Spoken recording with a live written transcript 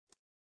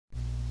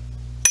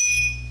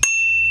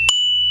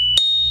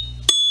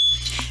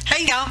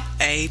Hey y'all,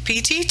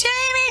 APT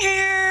Jamie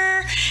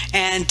here,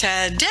 and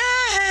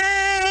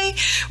today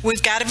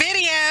we've got a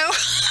video.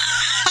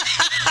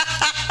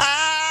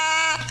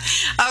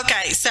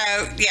 Okay, so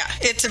yeah,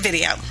 it's a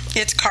video.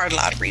 It's card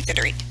lottery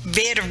video,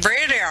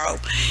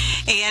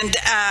 and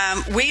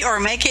we are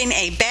making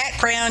a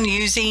background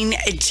using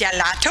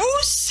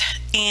Gelatos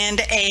and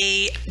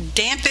a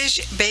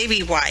dampish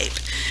baby wipe.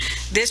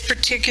 This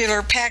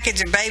particular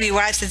package of baby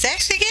wipes is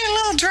actually getting a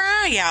little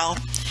dry, y'all.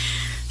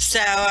 So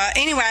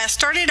anyway, I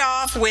started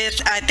off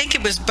with, I think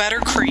it was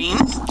buttercream.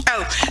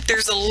 Oh,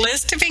 there's a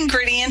list of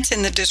ingredients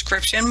in the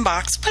description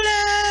box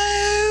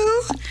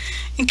below,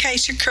 in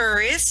case you're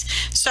curious.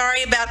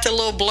 Sorry about the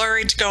little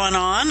blurrage going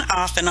on,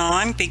 off and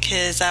on,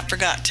 because I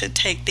forgot to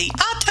take the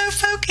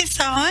autofocus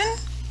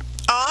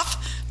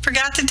off.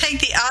 Forgot to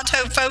take the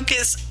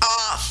autofocus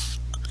off.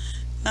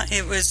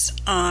 It was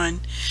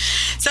on.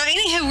 So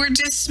anywho, we're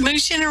just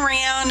smooshing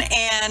around,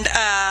 and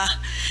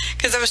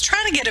because I was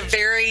trying to get a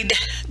varied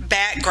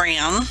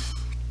background,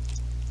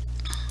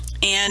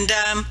 and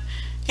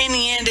in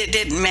the end it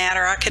didn't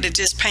matter. I could have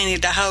just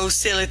painted the whole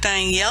silly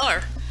thing yellow,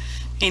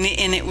 and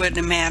it wouldn't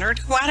have mattered.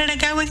 Why did I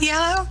go with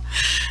yellow?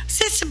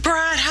 It's a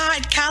bright,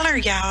 hot color,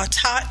 y'all. It's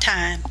hot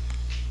time.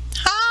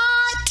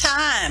 Hot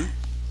time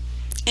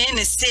in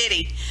the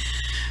city,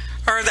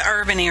 or the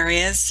urban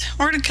areas,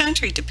 or the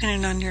country,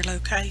 depending on your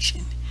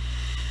location.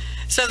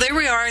 So there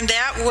we are, and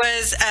that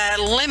was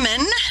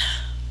lemon.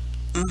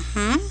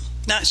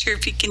 Not sure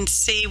if you can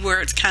see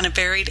where it's kind of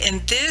buried. And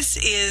this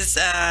is,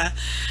 I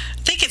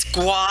think it's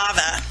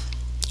guava.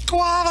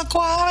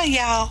 Guava,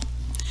 y'all.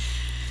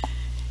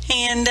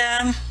 And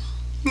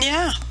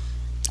yeah,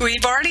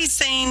 we've already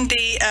seen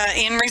the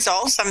end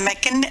results. I'm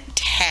making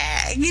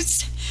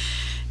tags,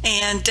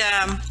 and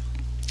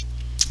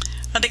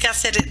I think I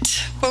said it,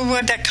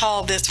 what did I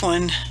call this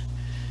one?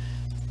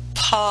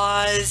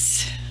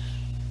 Pause,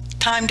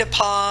 time to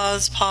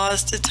pause,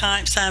 pause to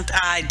time something.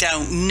 I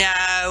don't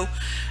know.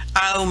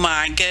 Oh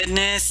my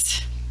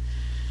goodness.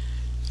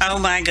 Oh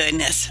my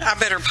goodness. I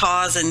better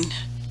pause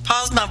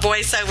my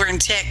voiceover and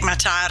check my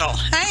title.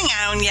 Hang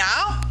on,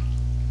 y'all.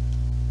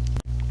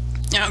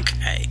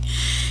 Okay.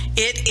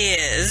 It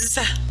is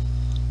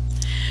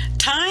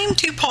time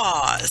to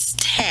pause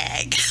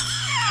tag.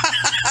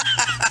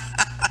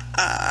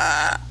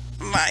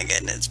 My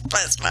goodness,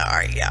 bless my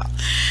heart, y'all.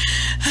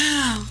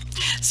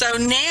 So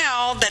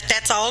now that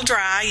that's all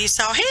dry, you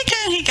saw he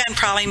can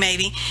probably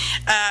maybe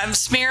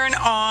smearing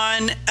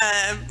on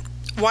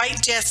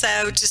white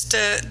gesso, just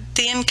a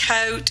thin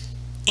coat,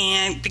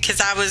 and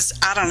because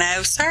I don't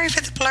know, sorry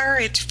for the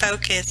blurrage,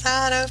 focus,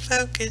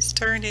 autofocus,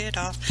 turned it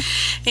off.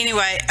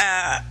 Anyway,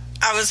 I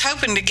was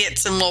hoping to get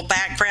some little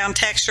background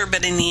texture,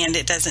 but in the end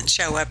it doesn't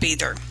show up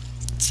either.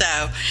 So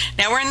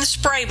now we're in the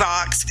spray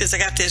box, because I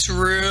got this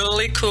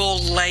really cool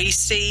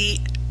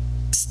lacy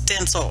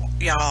stencil,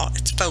 y'all.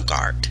 It's folk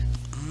art.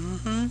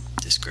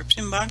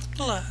 Description box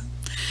below.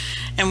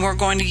 And we're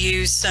going to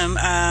use some,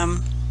 I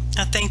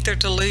think they're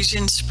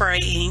Dylusions spray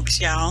inks,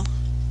 y'all.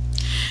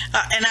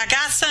 And I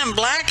got some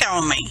black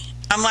on me.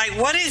 I'm like,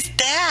 what is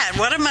that?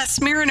 What am I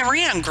smearing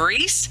around?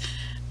 Grease?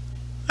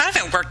 I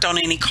haven't worked on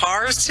any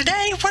cars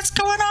today. What's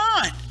going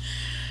on?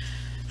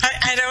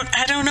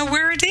 I don't know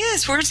where it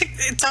is. Where's it?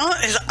 It's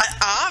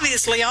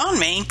obviously on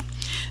me.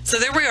 So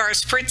there we are,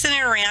 spritzing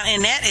it around,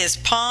 and that is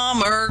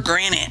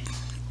pomegranate.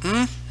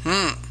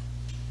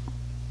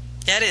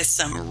 That is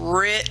some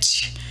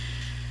rich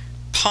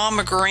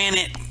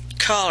pomegranate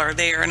color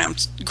there, and I'm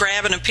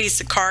grabbing a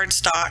piece of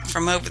cardstock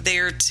from over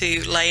there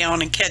to lay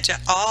on and catch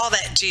all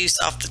that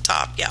juice off the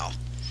top, y'all.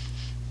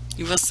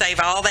 You will save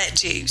all that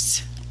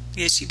juice.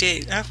 Yes, you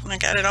do. Oh, I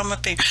got it on my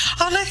finger.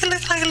 Oh, look, it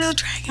looks like a little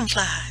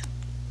dragonfly.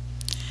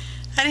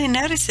 I didn't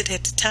notice it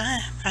at the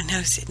time. I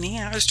noticed it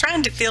now. I was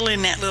trying to fill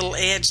in that little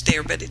edge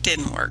there, but it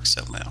didn't work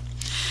so well.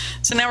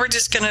 So now we're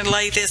just going to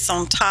lay this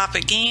on top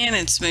again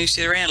and smoosh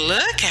it around.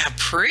 Look how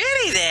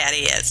pretty that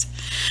is.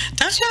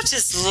 Don't y'all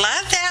just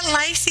love that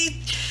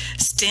lacy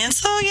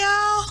stencil,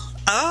 y'all?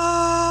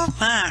 Oh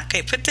my.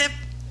 Okay, put that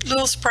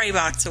little spray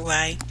box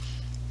away.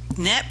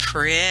 Isn't that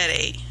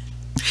pretty?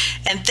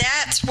 And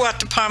that's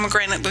what the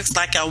pomegranate looks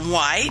like on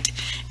white.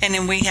 And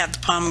then we have the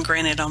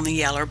pomegranate on the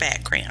yellow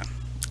background.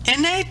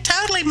 And it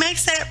totally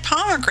makes that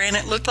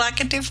pomegranate look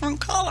like a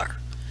different color.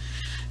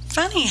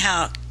 Funny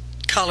how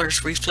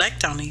colors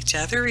reflect on each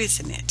other,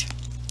 isn't it?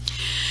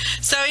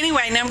 So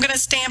anyway, now I'm going to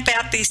stamp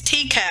out these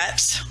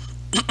teacups,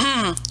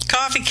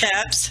 coffee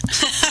cups.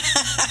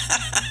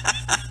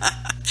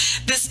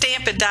 This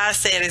stamp and die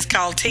set is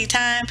called Tea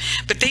Time,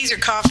 but these are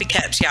coffee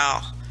cups,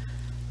 y'all.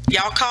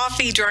 Y'all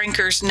coffee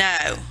drinkers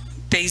know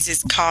these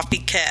is coffee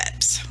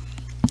cups.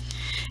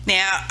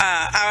 Now,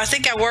 I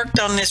think I worked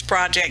on this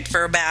project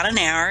for about an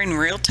hour in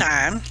real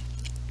time,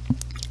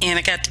 and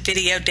I got the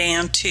video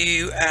down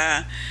to,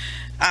 I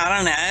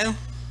don't know,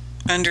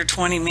 under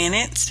 20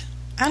 minutes.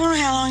 I don't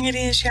know how long it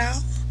is,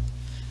 y'all.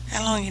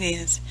 How long it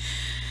is.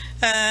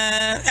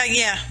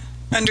 Yeah,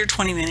 under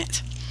 20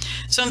 minutes.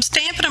 So I'm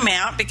stamping them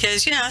out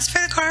because, you know, it's for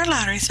the card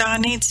lottery, so I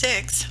need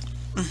 6.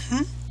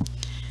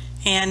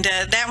 And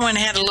that one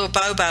had a little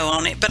bobo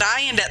on it, but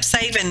I end up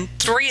saving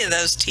 3 of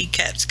those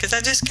teacups because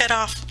I just cut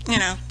off, you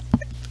know,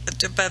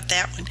 above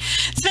that one.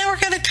 So now we're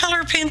going to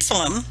color pencil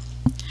them.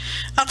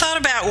 I thought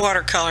about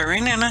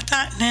watercoloring, and I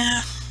thought,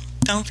 nah,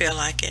 don't feel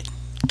like it.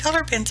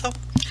 Color pencil.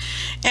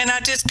 And I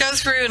just go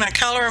through and I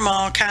color them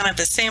all kind of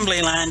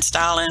assembly line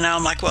style, and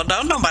I'm like, well,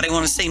 don't nobody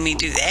want to see me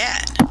do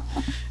that.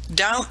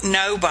 Don't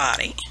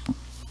nobody.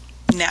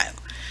 No.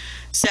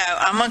 So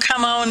I'm going to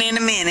come on in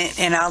a minute,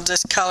 and I'll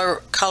just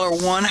color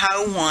one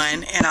whole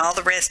one, and all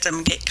the rest of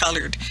them get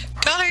colored.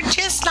 Colored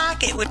just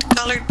like it with the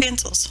colored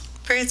pencils.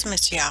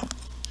 Prismas, y'all.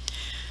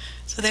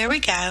 So there we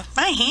go.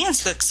 My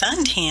hands look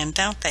suntanned,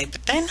 don't they?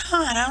 But they're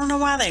not. I don't know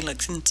why they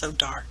look so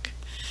dark.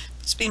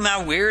 Must be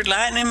my weird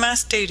lighting in my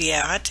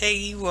studio. I tell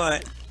you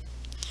what.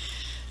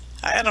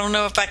 I don't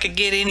know if I could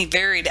get any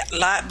varied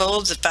light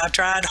bulbs if I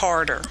tried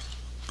harder.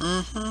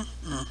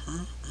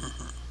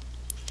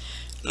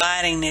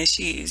 Lighting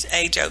issues,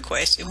 age-old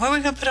question. What are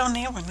we going to put on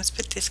that one? Let's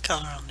put this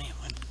color on that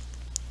one.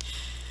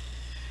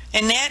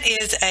 And that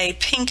is a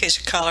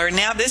pinkish color.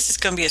 Now this is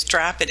going to be a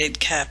striped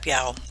cup,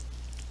 y'all.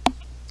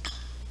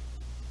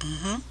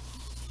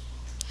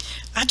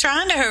 I'm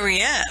trying to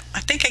hurry up.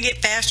 I think I get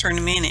faster in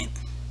a minute.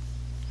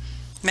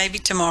 Maybe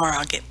tomorrow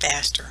I'll get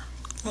faster.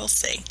 We'll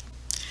see.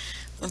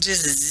 We'll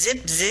just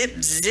zip,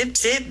 zip, zip,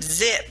 zip,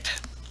 zip.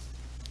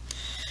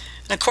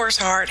 And of course,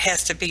 heart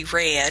has to be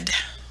red.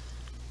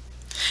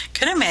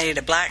 Could have made it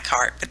a black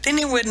heart, but then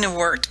it wouldn't have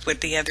worked with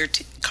the other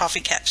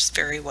coffee cups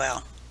very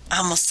well. I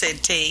almost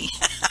said tea.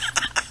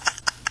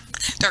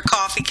 They're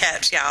coffee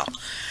cups, y'all.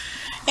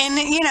 And,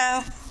 you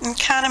know, I'm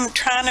kind of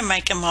trying to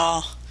make them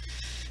all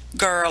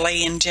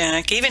girly and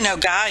junk, even though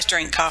guys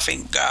drink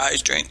coffee.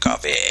 Guys drink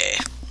coffee.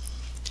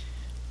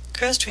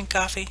 Girls drink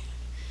coffee.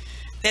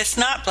 That's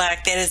not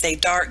black. That is a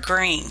dark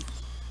green.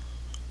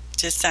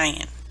 Just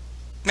saying.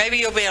 Maybe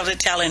you'll be able to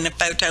tell in the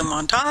photo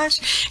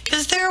montage,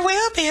 because there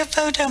will be a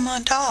photo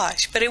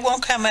montage, but it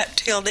won't come up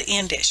till the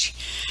endish.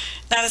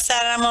 And I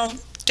decided I'm going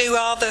to do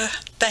all the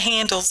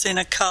handles in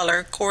a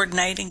color,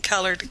 coordinating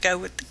color to go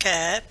with the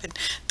cup, and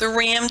the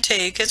rim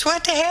too, because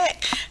what the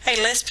heck? Hey,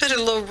 let's put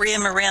a little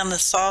rim around the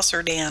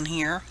saucer down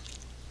here.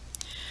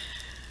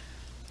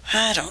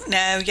 I don't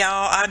know,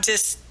 y'all. I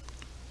just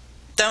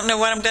don't know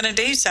what I'm going to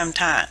do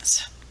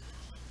sometimes.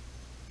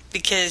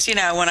 Because, you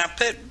know, when I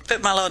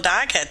put my little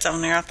die cuts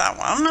on there, I thought,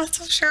 well, I'm not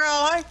so sure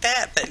I like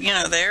that. But, you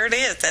know, there it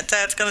is. That's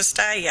how it's going to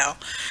stay, y'all.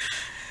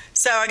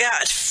 So I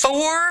got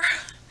 4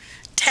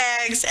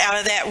 tags out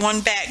of that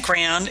one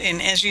background.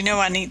 And as you know,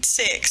 I need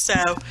 6. So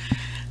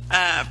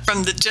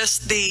from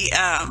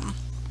the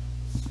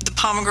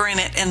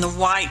pomegranate and the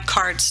white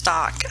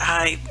cardstock,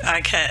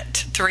 I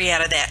cut 3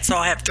 out of that. So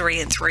I'll have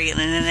 3 and 3 and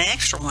then an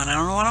extra one. I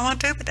don't know what I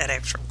want to do with that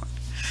extra one.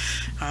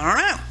 I don't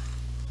know.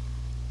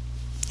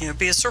 It'll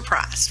be a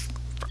surprise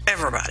for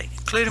everybody,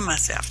 including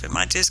myself. It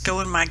might just go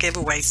in my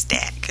giveaway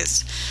stack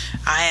because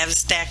I have a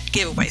stack of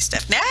giveaway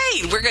stuff. Now,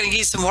 hey, we're going to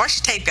use some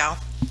washi tape, y'all.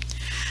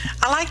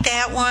 I like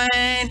that one.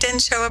 It didn't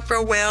show up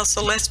real well,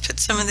 so let's put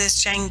some of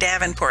this Jane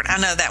Davenport. I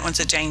know that one's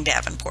a Jane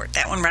Davenport.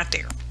 That one right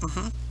there.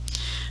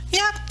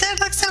 Yep,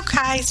 that looks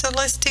okay, so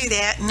let's do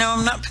that. No,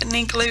 I'm not putting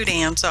any glue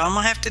down, so I'm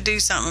going to have to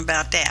do something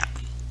about that.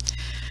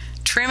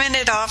 Trimming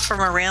it off from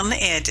around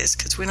the edges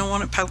because we don't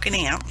want it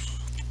poking out.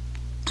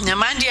 Now,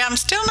 mind you, I'm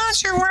still not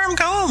sure where I'm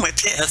going with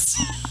this.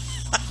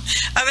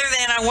 Other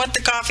than I want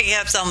the coffee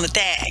cups on the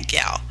tag,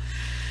 y'all.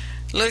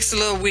 Looks a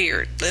little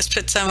weird. Let's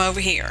put some over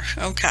here.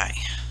 Okay.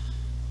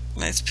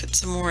 Let's put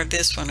some more of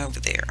this one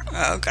over there.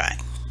 Okay.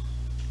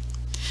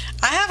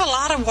 I have a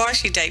lot of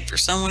washi tape for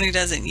someone who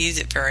doesn't use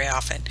it very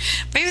often.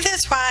 Maybe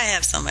that's why I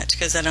have so much,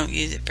 because I don't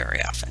use it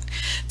very often.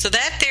 So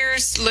that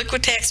there's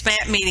Liquitex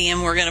matte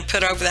medium we're going to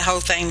put over the whole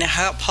thing to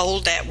help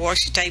hold that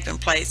washi tape in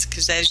place,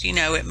 because as you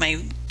know, it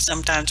may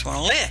sometimes want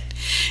to lift.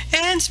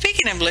 And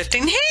speaking of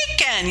lifting, heat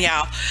gun,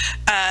 y'all,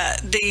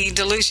 the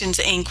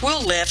Dylusions ink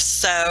will lift.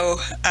 So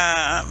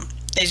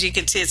as you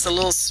can see, it's a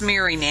little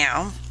smeary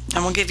now.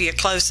 I'm going to give you a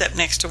close-up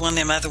next to one of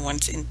them other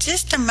ones in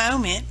just a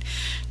moment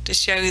to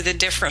show you the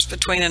difference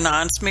between a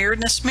non-smeared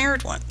and a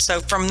smeared one.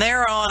 So from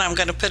there on, I'm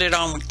going to put it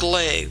on with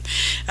glue.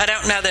 I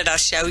don't know that I'll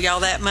show y'all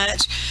that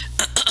much.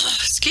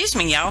 Excuse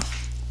me, y'all.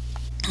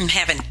 I'm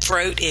having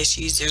throat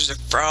issues. There's a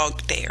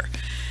frog there.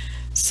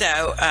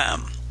 So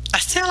I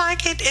still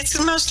like it. It's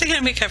mostly going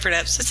to be covered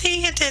up. So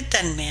see, it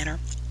doesn't matter.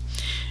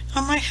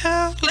 Oh my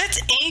God. Let's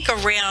ink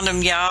around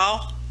them,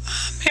 y'all.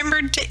 I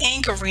remembered to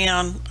ink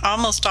around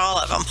almost all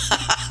of them.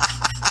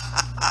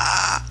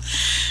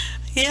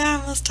 Yeah,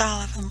 almost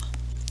all of them.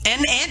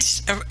 And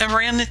edge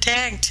around the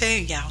tag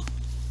too, y'all.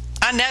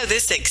 I know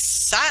this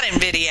exciting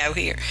video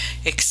here.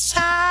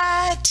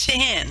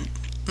 Exciting.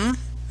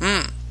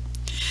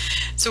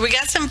 So we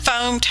got some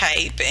foam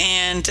tape,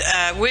 and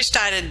wished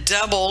I'd have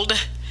doubled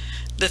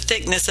the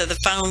thickness of the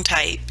foam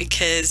tape,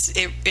 because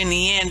in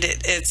the end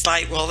it's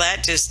like, well,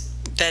 that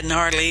just doesn't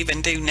hardly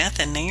even do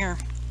nothing there.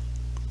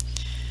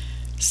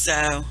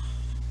 So,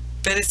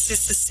 but it's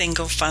just a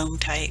single foam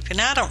tape, and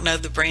I don't know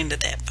the brand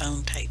of that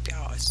foam tape,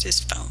 y'all. It's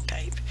just foam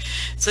tape.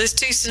 So let's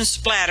do some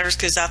splatters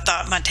because I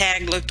thought my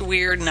tag looked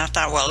weird, and I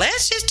thought, well,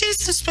 let's just do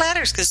some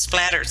splatters because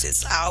splatters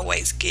is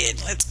always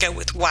good. Let's go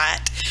with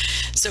white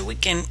so we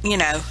can, you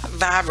know,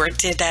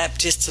 vibrate it up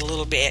just a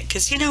little bit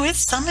because, you know, it's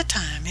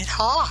summertime. It's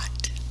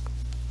hot.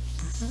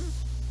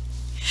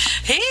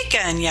 Heat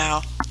gun,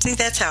 y'all. See,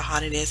 that's how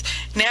hot it is.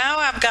 Now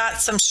I've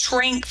got some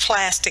shrink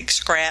plastic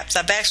scraps.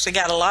 I've actually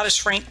got a lot of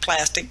shrink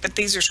plastic, but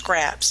these are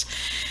scraps.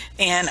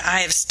 And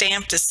I have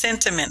stamped a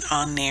sentiment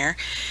on there.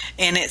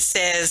 And it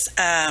says,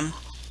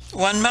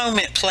 one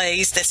moment,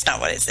 please. That's not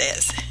what it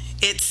says.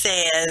 It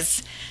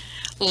says,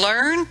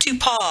 learn to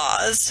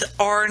pause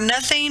or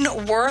nothing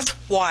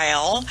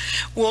worthwhile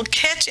will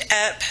catch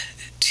up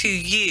to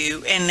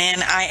you. And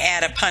then I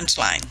add a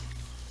punchline,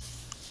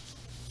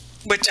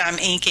 which I'm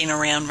inking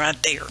around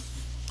right there.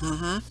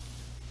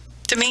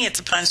 To me, it's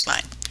a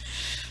punchline,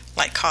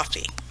 like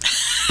coffee.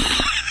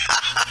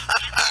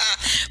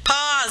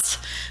 Pause,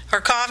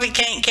 or coffee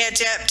can't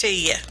catch up to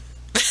you.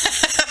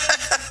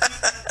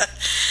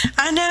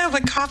 I know,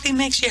 but coffee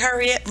makes you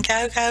hurry up and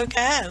go, go,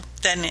 go,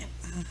 doesn't it?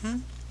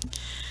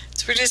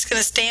 So we're just going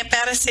to stamp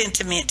out a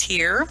sentiment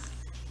here.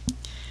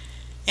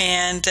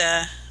 And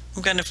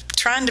I'm going to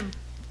try to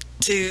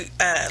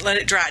let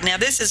it dry. Now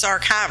this is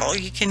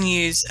archival. You can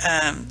use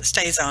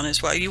stays on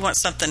as well. You want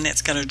something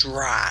that's going to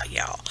dry,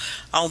 y'all,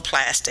 on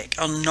plastic,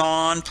 on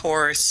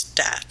non-porous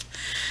stuff.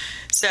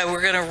 So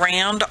we're going to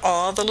round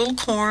all the little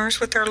corners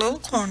with our little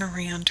corner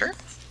rounder.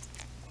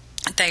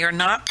 They are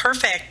not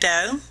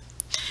perfecto.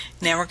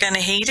 Now we're going to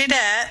heat it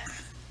up.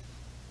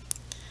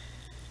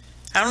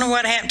 I don't know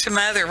what happened to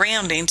my other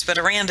roundings, but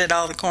I rounded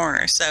all the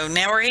corners. So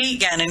now we're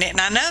heat gunning it.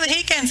 And I know the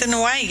heat gun's in the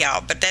way,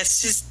 y'all, but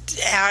that's just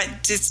how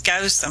it just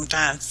goes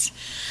sometimes.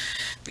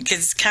 Because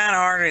it's kind of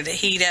harder to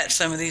heat up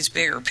some of these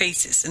bigger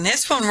pieces. And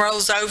this one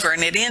rolls over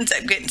and it ends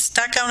up getting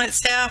stuck on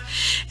itself.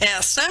 Now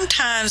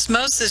sometimes,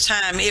 most of the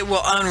time, it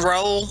will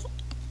unroll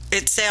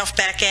itself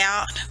back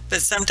out,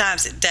 but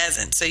sometimes it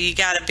doesn't. So you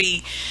got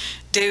to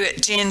do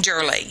it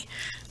gingerly.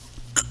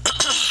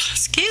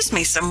 Excuse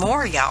me some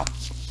more, y'all.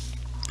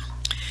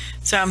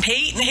 So I'm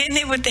hitting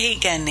it with the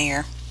heat gun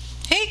there.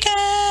 Heat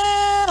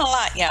gun a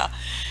lot, y'all.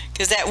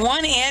 Because that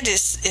one edge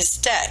is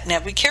stuck. Now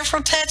be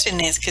careful touching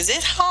this because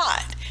it's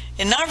hot.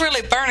 And not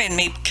really burning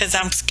me because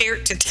I'm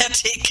scared to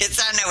touch it because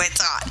I know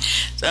it's hot.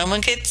 So I'm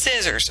going to get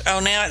scissors. Oh,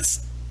 now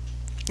it's,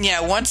 you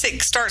know, once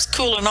it starts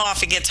cooling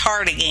off, it gets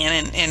hard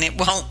again and it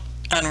won't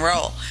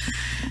unroll.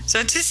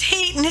 So just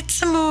heating it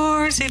some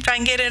more, see if I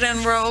can get it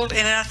unrolled.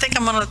 And I think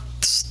I'm going to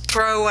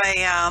throw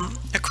a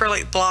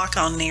acrylic block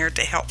on there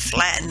to help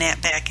flatten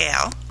that back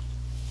out.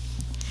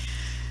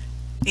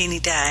 Any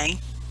day,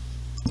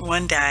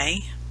 one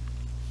day.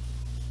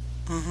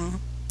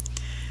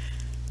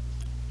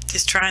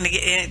 Just trying to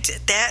get it.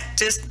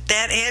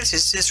 That edge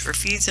is just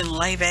refusing to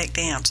lay back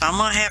down. So I'm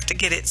gonna have to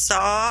get it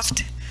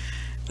soft,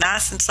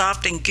 nice and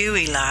soft and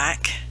gooey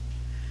like.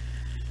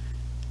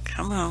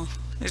 Come on,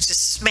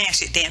 just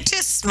smash it down.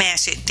 Just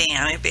smash it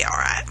down. It'll be all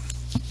right.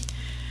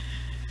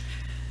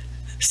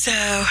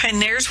 So,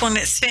 and there's one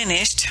that's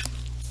finished.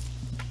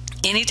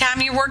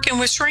 Anytime you're working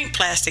with shrink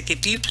plastic,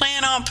 if you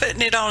plan on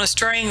putting it on a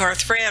string or a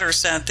thread or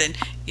something,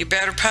 you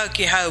better poke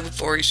your hoe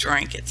before you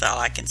shrink it. That's all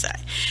I can say.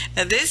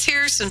 Now this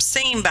here's some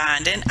seam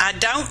binding. I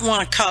don't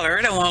want to color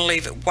it. I want to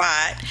leave it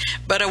white,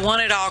 but I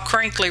want it all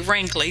crinkly,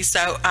 wrinkly.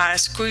 So I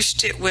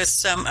squished it with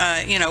some,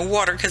 you know,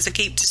 water because I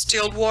keep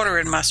distilled water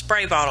in my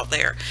spray bottle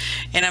there.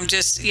 And I'm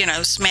just, you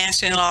know,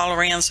 smashing it all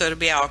around so it'll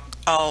be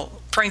all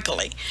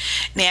crinkly.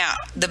 Now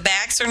the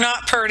backs are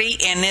not pretty,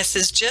 and this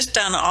is just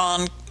done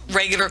on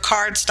regular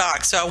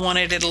cardstock, so I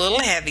wanted it a little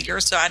heavier,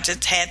 so I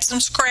just had some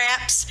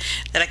scraps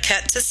that I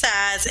cut to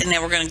size, and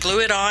then we're going to glue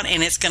it on,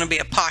 and it's going to be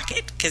a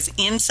pocket because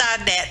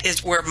inside that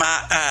is where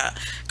my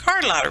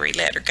card lottery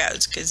letter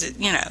goes. Because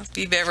you know, if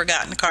you've ever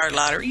gotten a card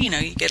lottery, you know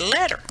you get a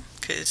letter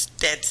because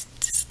that's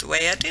just the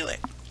way I do it.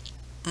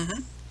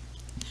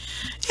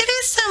 It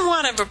is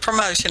somewhat of a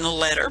promotional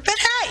letter, but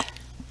hey,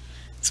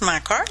 it's my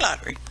card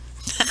lottery.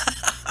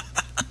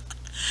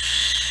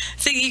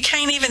 See, you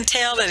can't even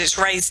tell that it's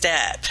raised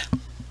up.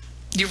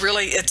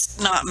 It's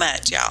not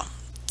much, y'all.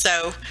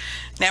 So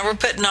now we're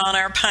putting on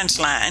our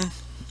punchline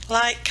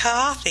like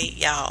coffee,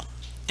 y'all.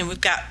 And we've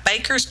got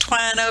baker's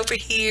twine over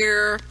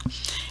here,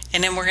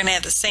 and then we're going to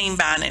have the seam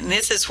binding. And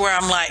this is where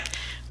I'm like,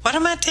 what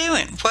am I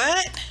doing?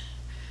 What?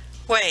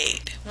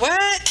 Wait,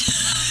 what?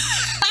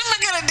 How am I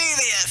going to do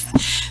this?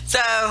 So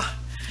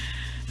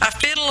I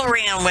fiddle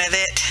around with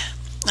it.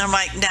 I'm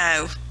like,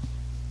 no.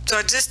 So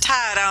I just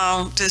tie it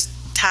on, just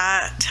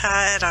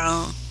tie it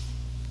on.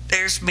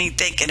 There's me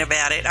thinking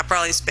about it. I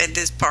probably sped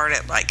this part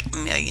up like a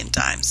million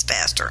times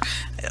faster.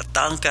 I've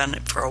thunk on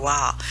it for a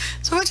while.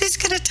 So we're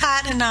just going to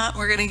tie a knot.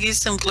 We're going to use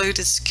some glue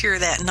to secure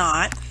that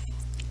knot.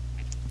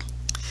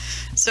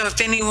 So if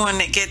anyone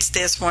that gets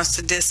this wants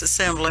to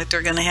disassemble it,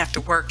 they're going to have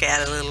to work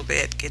at it a little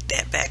bit, get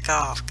that back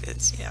off.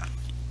 Cause, yeah.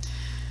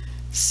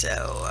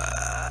 So,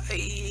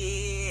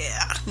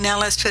 yeah. Now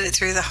let's put it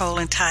through the hole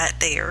and tie it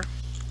there.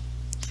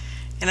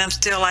 And I'm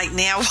still like,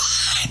 now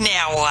what?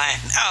 Now what?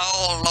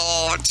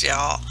 Oh, Lord,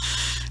 y'all.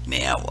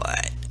 Now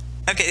what?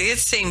 Okay,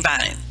 it's seam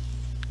binding.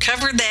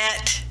 Cover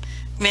that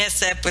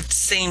mess up with the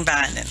seam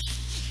binding.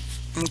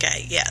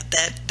 Okay, yeah,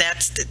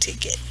 that's the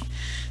ticket.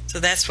 So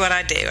that's what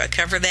I do. I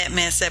cover that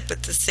mess up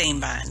with the seam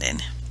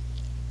binding.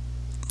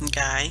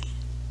 Okay.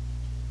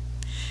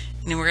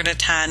 And then we're going to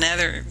tie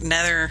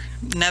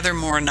another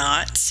more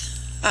knots.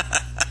 You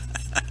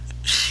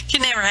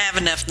can never have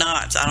enough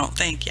knots, I don't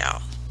think,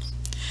 y'all.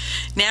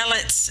 Now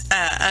let's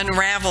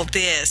unravel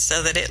this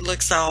so that it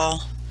looks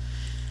all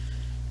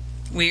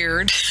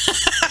weird.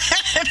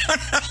 I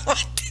don't know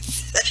what to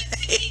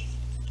say.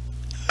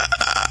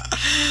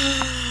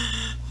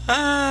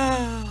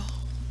 Oh,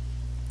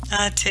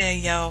 I tell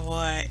y'all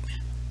what.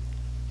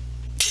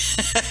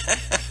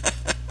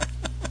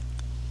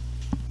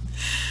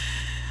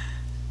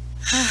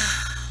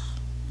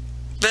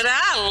 But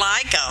I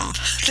like them.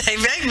 They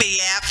make me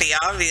happy,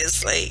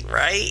 obviously,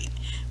 right?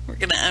 We're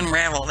going to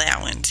unravel that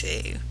one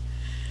too.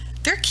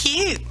 They're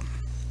cute.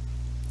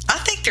 I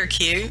think they're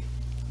cute.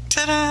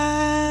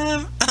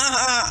 Ta-da!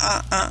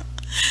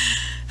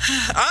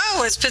 I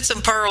always put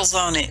some pearls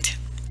on it.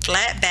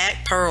 Flat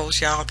back pearls,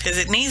 y'all, because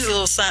it needs a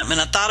little something. And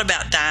I thought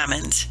about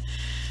diamonds.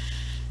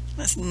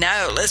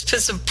 Let's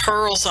put some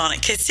pearls on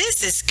it, because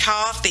this is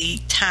coffee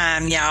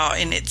time, y'all,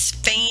 and it's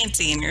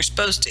fancy, and you're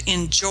supposed to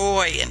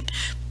enjoy and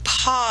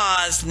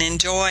pause and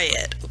enjoy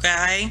it,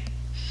 okay?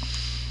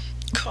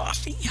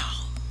 Coffee,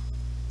 y'all.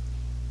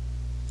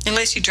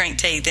 Unless you drink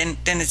tea, then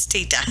it's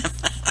tea time.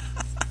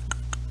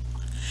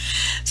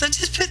 So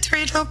just put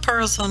 3 little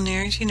pearls on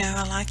there. As you know,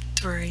 I like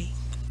 3.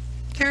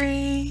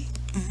 3.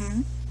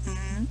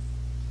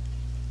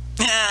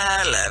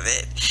 I love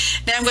it.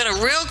 Now I'm going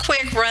to real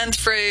quick run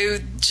through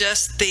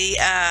just the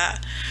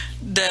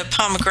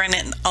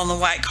pomegranate on the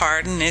white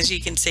card, and as you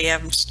can see,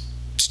 I'm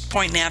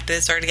pointing out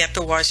this. I already got the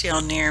washi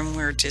on there, and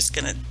we're just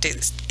going to do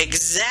this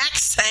exact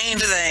same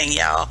thing,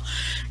 y'all,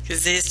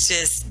 because it's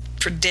just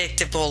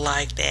predictable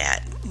like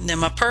that. Now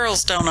my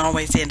pearls don't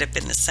always end up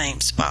in the same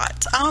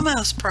spots.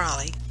 Almost,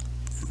 probably.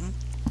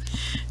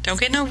 Don't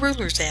get no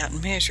rulers out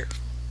and measure,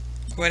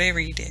 whatever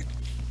you do.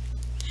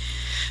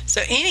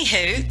 So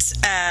anywho,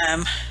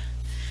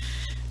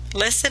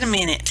 less than a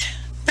minute.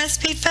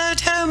 Must be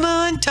photo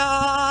montage.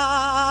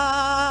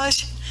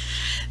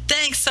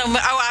 Thanks so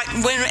much.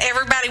 Oh, when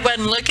everybody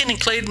wasn't looking,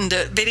 including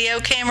the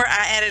video camera,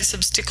 I added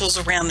some stickles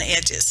around the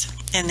edges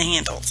and the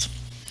handles.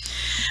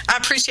 I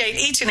appreciate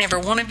each and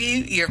every one of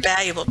you, your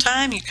valuable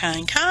time, your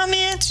kind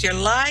comments, your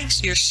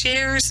likes, your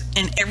shares,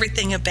 and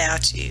everything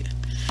about you.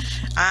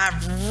 I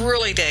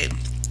really do.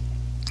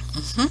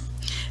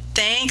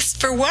 Thanks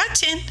for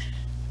watching,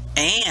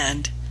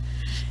 and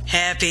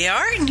happy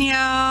art,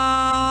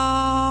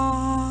 y'all.